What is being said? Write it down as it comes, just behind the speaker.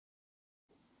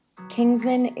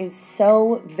Kingsman is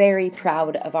so very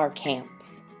proud of our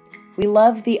camps. We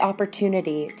love the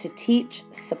opportunity to teach,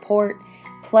 support,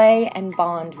 play, and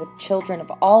bond with children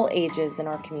of all ages in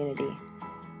our community.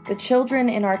 The children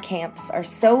in our camps are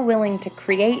so willing to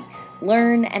create,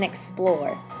 learn, and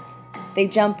explore. They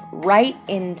jump right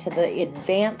into the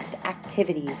advanced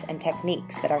activities and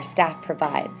techniques that our staff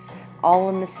provides, all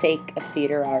in the sake of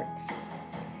theater arts.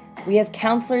 We have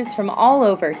counselors from all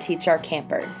over teach our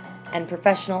campers, and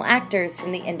professional actors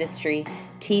from the industry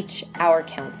teach our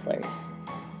counselors.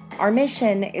 Our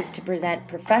mission is to present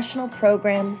professional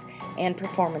programs and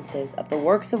performances of the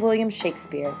works of William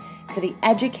Shakespeare for the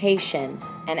education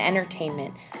and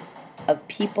entertainment of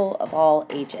people of all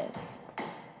ages.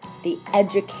 The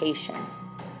education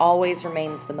always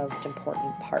remains the most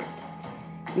important part.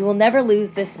 We will never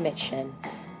lose this mission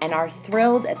and are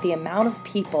thrilled at the amount of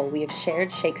people we have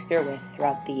shared Shakespeare with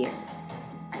throughout the years.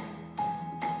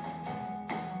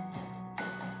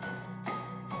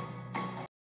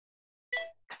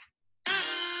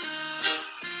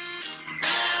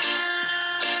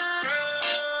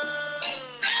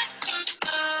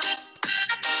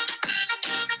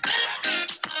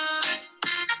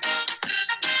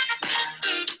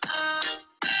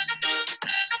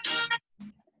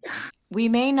 We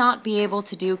may not be able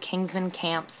to do Kingsman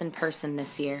camps in person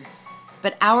this year,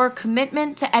 but our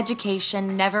commitment to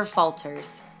education never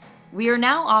falters. We are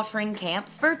now offering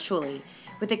camps virtually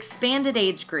with expanded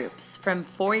age groups from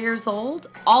 4 years old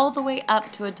all the way up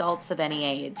to adults of any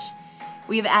age.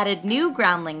 We have added new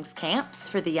groundlings camps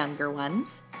for the younger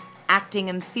ones, acting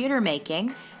and theater making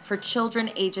for children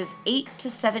ages 8 to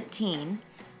 17,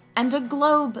 and a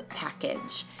globe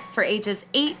package for ages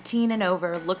 18 and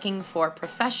over looking for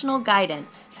professional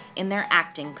guidance in their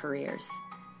acting careers.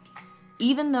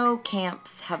 Even though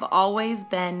camps have always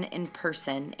been in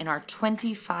person in our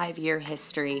 25-year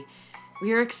history,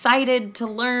 we are excited to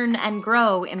learn and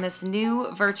grow in this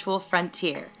new virtual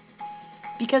frontier.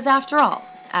 Because after all,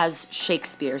 as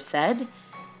Shakespeare said,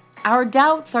 our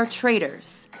doubts are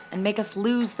traitors and make us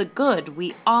lose the good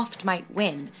we oft might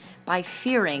win by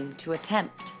fearing to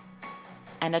attempt.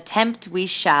 And attempt we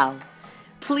shall.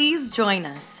 Please join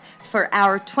us for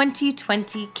our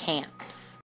 2020 camps.